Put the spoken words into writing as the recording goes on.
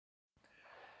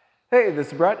Hey, this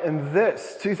is Brett, and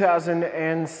this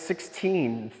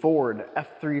 2016 Ford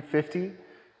F350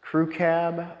 Crew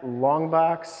Cab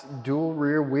Longbox Dual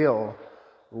Rear Wheel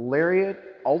Lariat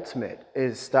Ultimate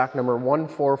is stock number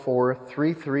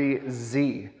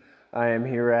 14433Z. I am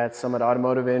here at Summit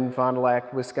Automotive in Fond du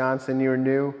Lac, Wisconsin, your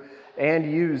new and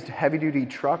used heavy-duty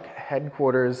truck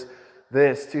headquarters.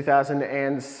 This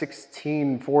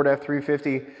 2016 Ford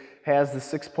F350 has the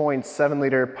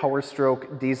 6.7-liter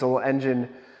Powerstroke diesel engine.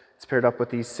 It's paired up with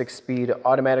the 6-speed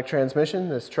automatic transmission.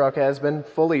 This truck has been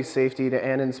fully safetied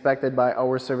and inspected by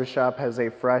our service shop, has a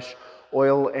fresh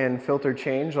oil and filter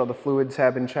change. All the fluids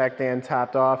have been checked and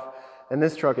topped off, and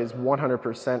this truck is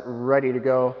 100% ready to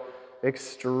go.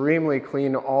 Extremely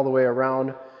clean all the way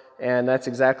around, and that's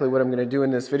exactly what I'm going to do in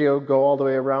this video. Go all the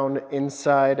way around,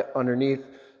 inside, underneath,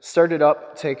 start it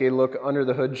up, take a look under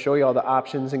the hood, show you all the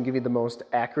options, and give you the most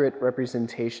accurate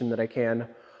representation that I can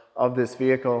of this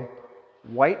vehicle.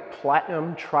 White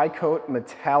Platinum Tri-Coat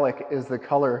Metallic is the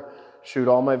color. Shoot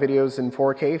all my videos in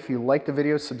 4K. If you like the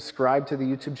video, subscribe to the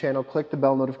YouTube channel, click the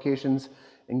bell notifications,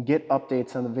 and get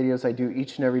updates on the videos I do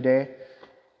each and every day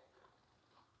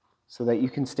so that you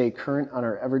can stay current on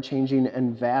our ever-changing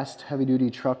and vast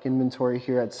heavy-duty truck inventory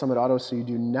here at Summit Auto, so you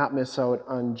do not miss out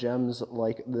on gems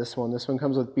like this one. This one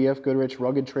comes with BF Goodrich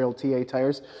Rugged Trail TA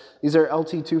tires. These are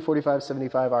LT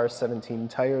 245/75 R17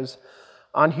 tires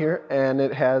on here, and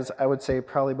it has, I would say,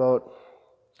 probably about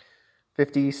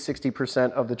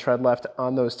 50–60% of the tread left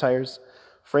on those tires.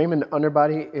 Frame and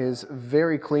underbody is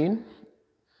very clean.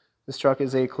 This truck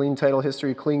is a clean title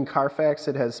history, clean CARFAX.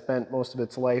 It has spent most of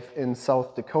its life in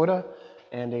South Dakota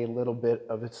and a little bit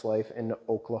of its life in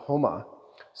Oklahoma.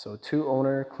 So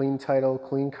 2-owner, clean title,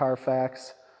 clean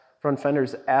CARFAX. Front fender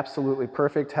is absolutely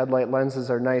perfect. Headlight lenses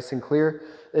are nice and clear.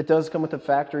 It does come with the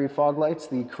factory fog lights,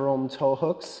 the chrome tow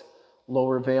hooks.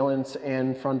 Lower valence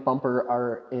and front bumper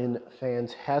are in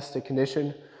fantastic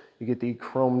condition. You get the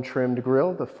chrome trimmed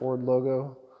grille. The Ford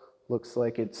logo looks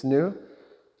like it's new.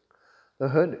 The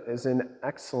hood is in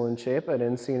excellent shape. I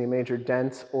didn't see any major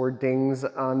dents or dings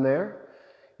on there.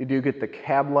 You do get the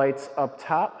cab lights up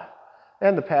top,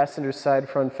 and the passenger side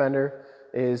front fender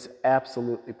is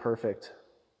absolutely perfect.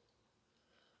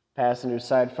 Passenger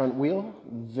side front wheel,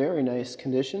 very nice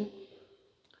condition.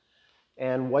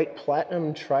 And white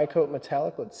platinum tri-coat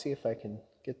metallic. Let's see if I can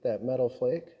get that metal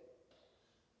flake.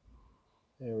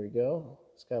 There we go.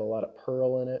 It's got a lot of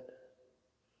pearl in it.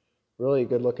 Really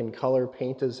good looking color.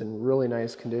 Paint is in really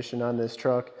nice condition on this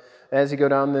truck. As you go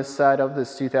down this side of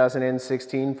this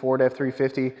 2016 Ford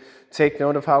F350, take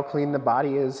note of how clean the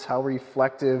body is, how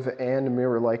reflective and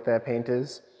mirror-like that paint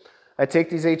is. I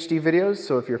take these HD videos,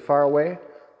 so if you're far away,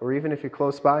 or even if you're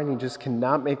close by and you just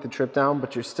cannot make the trip down,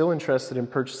 but you're still interested in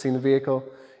purchasing the vehicle,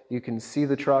 you can see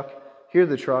the truck, hear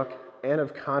the truck, and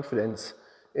have confidence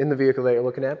in the vehicle that you're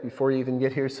looking at before you even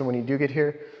get here. So when you do get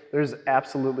here, there's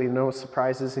absolutely no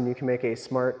surprises, and you can make a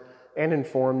smart and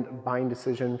informed buying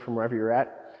decision from wherever you're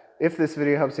at. If this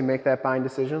video helps you make that buying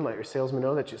decision, let your salesman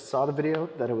know that you saw the video,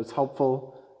 that it was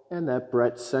helpful, and that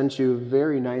Brett sent you.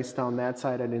 Very nice down that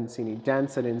side. I didn't see any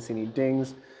dents, I didn't see any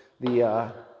dings.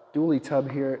 The dually tub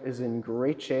here is in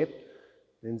great shape.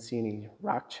 Didn't see any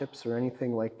rock chips or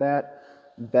anything like that.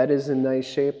 Bed is in nice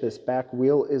shape. This back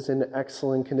wheel is in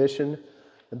excellent condition.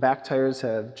 The back tires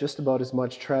have just about as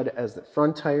much tread as the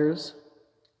front tires.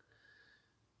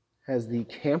 Has the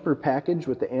camper package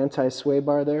with the anti-sway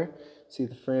bar there. See,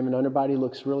 the frame and underbody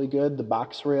looks really good. The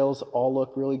box rails all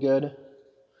look really good.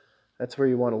 That's where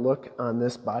you want to look on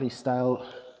this body style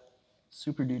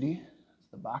Super Duty.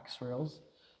 The box rails.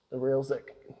 The rails that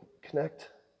connect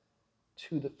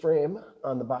to the frame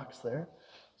on the box there,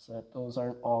 so that those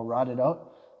aren't all rotted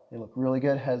out. They look really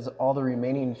good. Has all the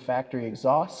remaining factory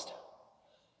exhaust.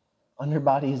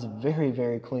 Underbody is very,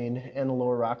 very clean, and the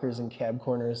lower rockers and cab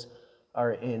corners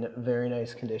are in very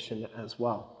nice condition as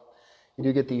well. You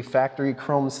do get the factory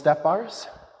chrome step bars.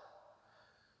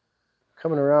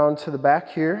 Coming around to the back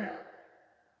here,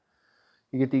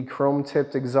 you get the chrome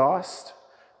tipped exhaust.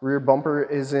 Rear bumper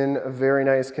is in very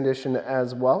nice condition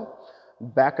as well.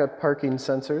 Backup parking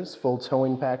sensors, full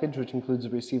towing package, which includes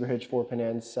a receiver hitch, 4-pin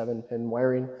and 7-pin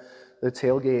wiring. The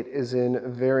tailgate is in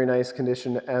very nice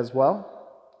condition as well.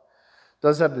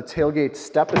 Does have the tailgate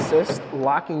step assist,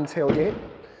 locking tailgate.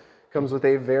 Comes with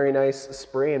a very nice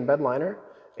spray and bed liner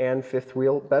and fifth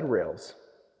wheel bed rails.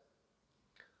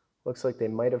 Looks like they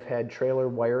might have had trailer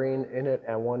wiring in it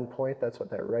at one point. That's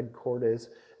what that red cord is.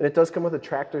 And it does come with a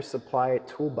Tractor Supply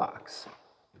toolbox.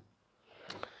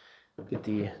 Get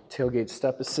the tailgate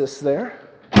step assist there.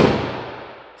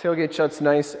 Tailgate shuts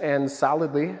nice and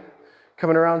solidly.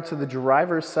 Coming around to the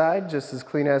driver's side, just as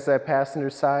clean as that passenger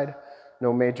side.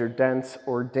 No major dents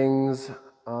or dings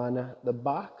on the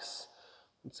box.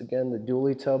 Once again, the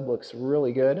dually tub looks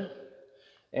really good.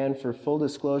 And for full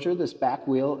disclosure, this back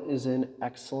wheel is in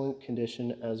excellent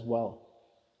condition as well.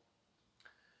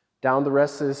 Down the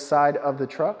rest of this side of the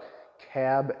truck,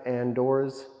 cab and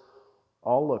doors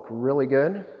all look really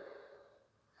good.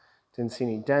 Didn't see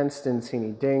any dents, didn't see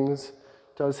any dings.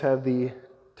 It does have the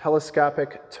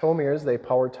telescopic tow mirrors. They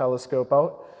power telescope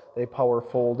out. They power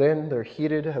fold in. They're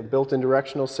heated, have built-in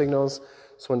directional signals.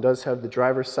 This one does have the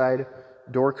driver's side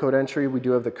door code entry. We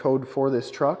do have the code for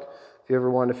this truck. If you ever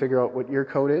want to figure out what your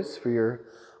code is for your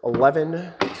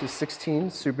 11 to 16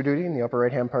 Super Duty, in the upper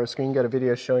right-hand part of the screen, got a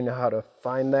video showing you how to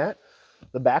find that.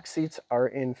 The back seats are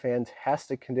in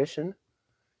fantastic condition.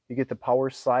 You get the power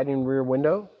sliding rear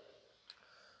window.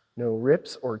 No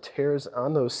rips or tears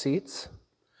on those seats.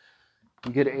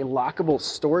 You get a lockable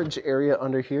storage area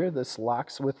under here. This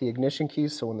locks with the ignition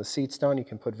keys, so when the seat's down, you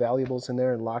can put valuables in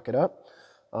there and lock it up.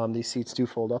 These seats do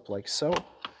fold up like so.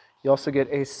 You also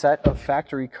get a set of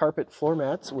factory carpet floor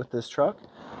mats with this truck,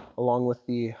 along with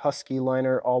the Husky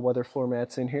liner all-weather floor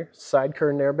mats in here. Side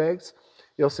curtain airbags.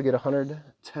 You also get a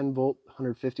 110 volt,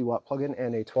 150 watt plug-in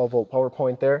and a 12 volt power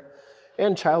point there.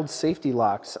 And child safety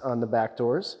locks on the back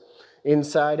doors.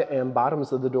 Inside and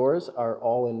bottoms of the doors are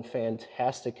all in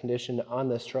fantastic condition on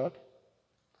this truck.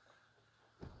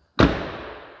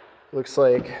 Looks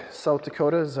like South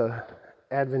Dakota is an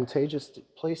advantageous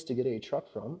place to get a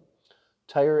truck from.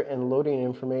 Tire and loading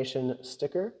information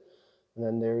sticker. And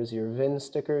then there's your VIN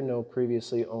sticker, no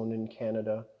previously owned in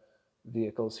Canada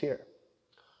vehicles here.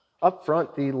 Up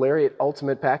front, the Lariat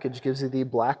Ultimate Package gives you the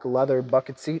black leather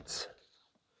bucket seats.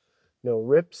 No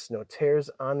rips, no tears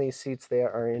on these seats. They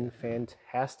are in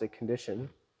fantastic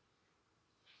condition.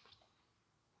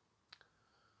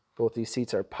 Both these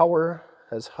seats are power,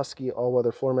 has Husky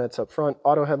all-weather floor mats up front,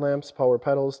 auto headlamps, power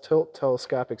pedals, tilt,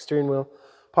 telescopic steering wheel,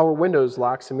 power windows,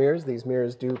 locks and mirrors. These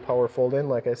mirrors do power fold in,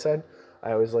 like I said.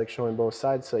 I always like showing both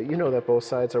sides so you know that both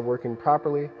sides are working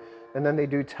properly. And then they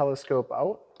do telescope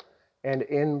out and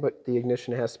in, but the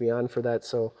ignition has to be on for that,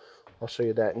 so I'll show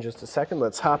you that in just a second.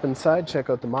 Let's hop inside, check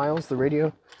out the miles, the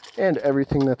radio, and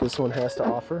everything that this one has to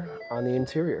offer on the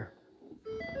interior.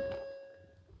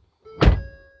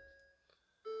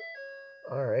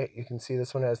 All right, you can see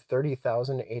this one has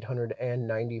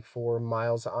 30,894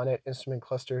 miles on it. Instrument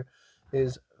cluster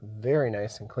is very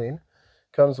nice and clean.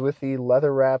 Comes with the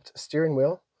leather-wrapped steering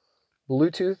wheel,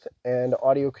 Bluetooth and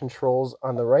audio controls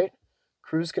on the right,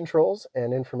 cruise controls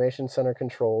and information center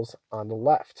controls on the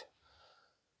left.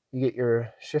 You get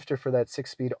your shifter for that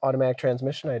 6-speed automatic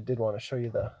transmission. I did want to show you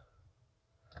the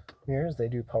mirrors. They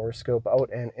do Powerscope out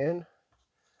and in,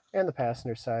 and the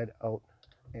passenger side out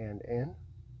and in.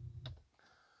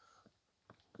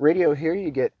 Radio here,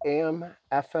 you get AM,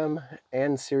 FM,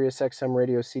 and Sirius XM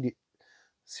radio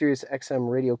Sirius XM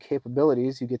radio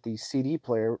capabilities. You get the CD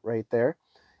player right there.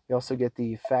 You also get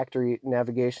the factory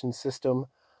navigation system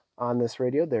on this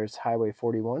radio. There's Highway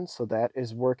 41, so that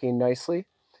is working nicely.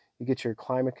 You get your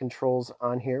climate controls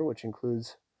on here, which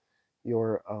includes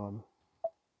your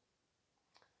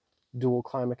dual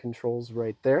climate controls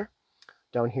right there.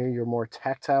 Down here, your more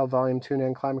tactile volume tune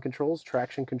and climate controls,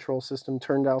 traction control system,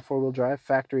 turn down 4-wheel drive,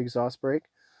 factory exhaust brake,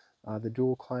 the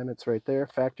dual climates right there,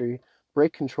 factory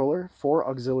brake controller, 4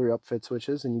 auxiliary upfit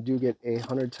switches, and you do get a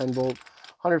 110 volt,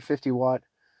 150 watt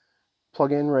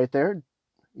plug-in right there.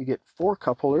 You get 4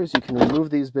 cup holders. You can remove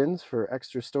these bins for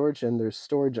extra storage, and there's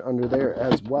storage under there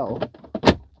as well.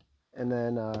 And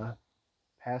then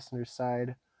passenger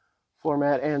side floor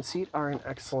mat and seat are in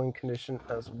excellent condition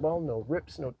as well. No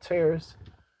rips, no tears.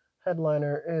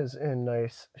 Headliner is in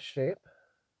nice shape.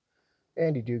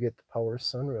 And you do get the power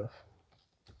sunroof.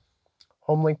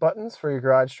 Home link buttons for your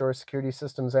garage door security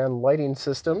systems and lighting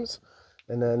systems.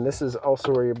 And then this is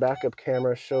also where your backup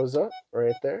camera shows up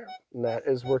right there. And that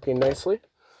is working nicely.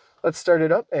 Let's start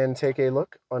it up and take a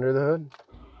look under the hood.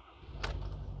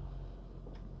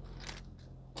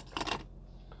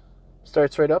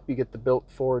 Starts right up. You get the built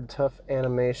Ford Tough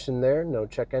animation there. No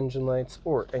check engine lights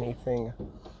or anything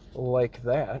like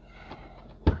that.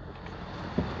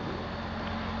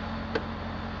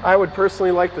 I would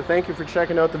personally like to thank you for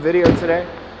checking out the video today.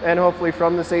 And hopefully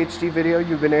from this HD video,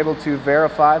 you've been able to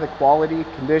verify the quality,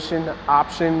 condition,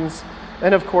 options,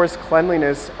 and of course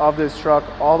cleanliness of this truck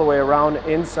all the way around,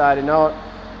 inside and out.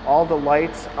 All the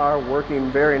lights are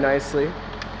working very nicely.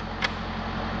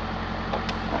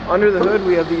 Under the hood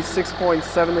we have the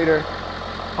 6.7 liter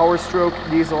Powerstroke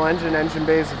diesel engine. Engine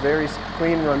bay is very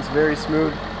clean, runs very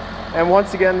smooth. And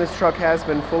once again, this truck has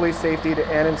been fully safetied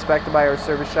and inspected by our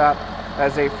service shop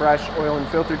as a fresh oil and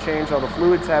filter change. All the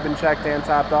fluids have been checked and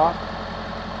topped off.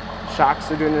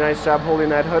 Shocks are doing a nice job holding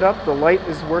that hood up. The light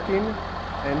is working,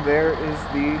 and there is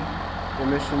the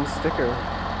emission sticker.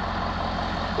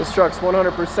 This truck's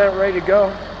 100% ready to go.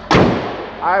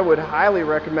 I would highly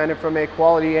recommend it from a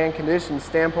quality and condition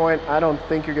standpoint. I don't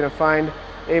think you're going to find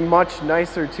a much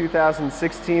nicer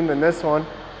 2016 than this one.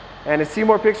 And to see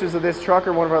more pictures of this truck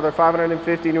or one of our other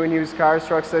 550 new and used cars,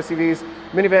 trucks, SUVs,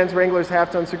 minivans, Wranglers,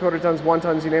 half tons, 3/4 tons, 1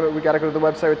 tons, you name it, we got to go to the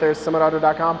website right there,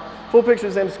 summitauto.com. Full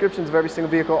pictures and descriptions of every single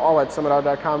vehicle, all at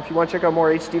summitauto.com. If you want to check out more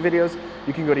HD videos,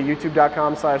 you can go to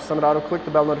youtube.com/summitauto, click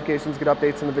the bell notifications, get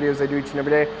updates on the videos I do each and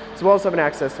every day, as well as having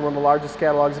access to one of the largest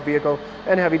catalogs of vehicle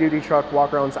and heavy-duty truck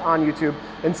walkarounds on YouTube.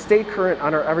 And stay current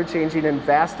on our ever-changing and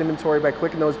vast inventory by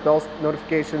clicking those bell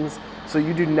notifications so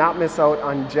you do not miss out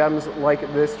on gems like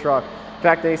this truck. In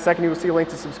fact, in a second you will see a link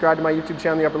to subscribe to my YouTube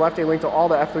channel in the upper left, a link to all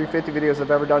the F350 videos I've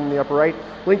ever done in the upper right,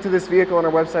 link to this vehicle on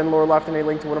our website in the lower left, and a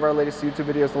link to one of our latest YouTube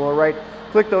videos in the lower right.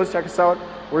 Click those, check us out.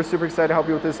 We're super excited to help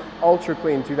you with this ultra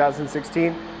clean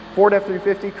 2016 Ford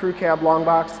F350 Crew Cab Long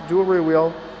Box, dual rear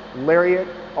wheel, Lariat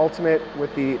Ultimate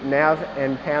with the nav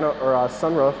and panel or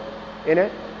sunroof in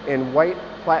it in white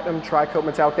platinum tri-coat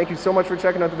metallic. Thank you so much for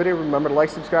checking out the video. Remember to like,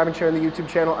 subscribe, and share on the YouTube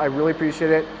channel. I really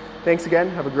appreciate it. Thanks again.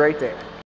 Have a great day.